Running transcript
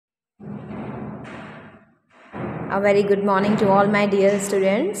A very good morning to all my dear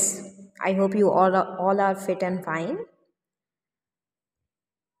students. I hope you all are fit and fine.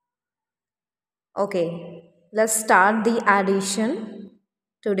 Okay, let's start the addition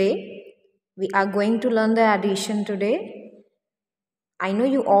today. We are going to learn the addition today. I know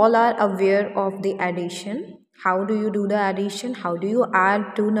you all are aware of the addition. How do you do the addition? How do you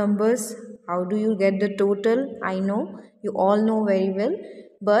add two numbers? How do you get the total? I know you all know very well,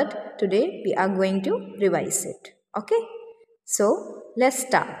 but today we are going to revise it. Okay, so let's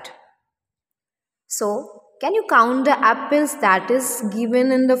start. So, can you count the apples that is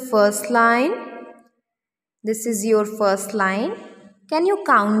given in the first line? This is your first line. Can you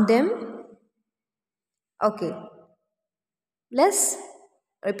count them? Okay, let's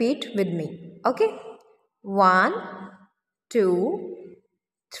repeat with me. Okay, 1, 2,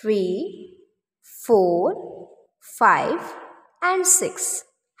 3, 4, 5 and 6.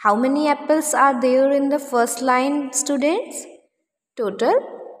 How many apples are there in the first line, students? Total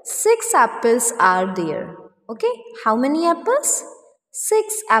 6 apples are there. Okay, how many apples?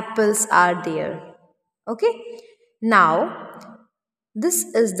 6 apples are there. Okay, now this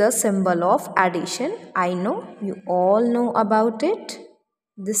is the symbol of addition. I know you all know about it.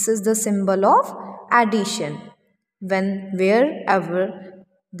 This is the symbol of addition. Wherever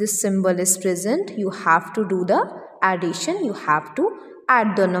this symbol is present, you have to do the addition. You have to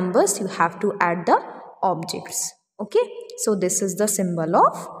add the numbers. You have to add the objects. Okay, so this is the symbol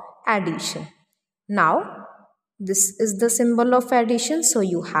of addition. Now this is the symbol of addition, so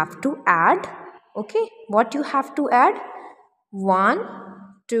you have to add. Okay, what you have to add? 1,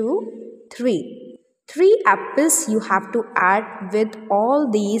 2, 3. 3 apples you have to add with all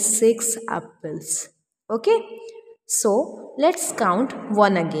these 6 apples. Okay, so let's count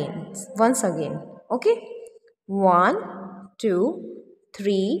once again. Okay, 1, 2,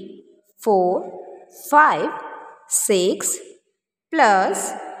 3, 4, 5, 6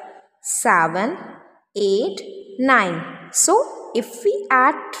 plus 7, 8, 9. So if we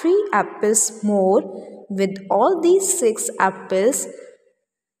add 3 apples more with all these 6 apples,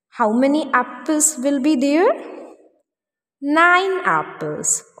 how many apples will be there? 9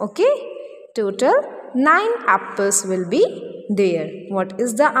 apples. Okay, total 9 apples will be there. What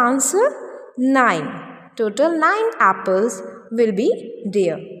is the answer? 9. Total 9 apples will be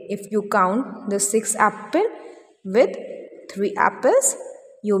there. If you count the 6 apple with 3 apples,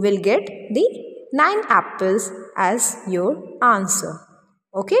 you will get the 9 apples as your answer.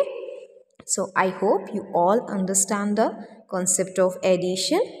 Okay, so I hope you all understand the concept of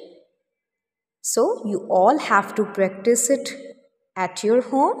addition. So you all have to practice it at your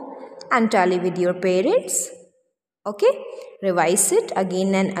home and tally with your parents. Okay, revise it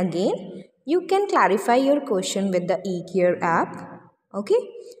again and again. You can clarify your question with the eCare app. Okay,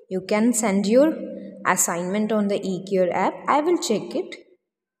 you can send your assignment on the eCare app. I will check it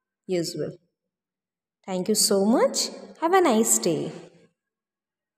usual. Thank you so much. Have a nice day.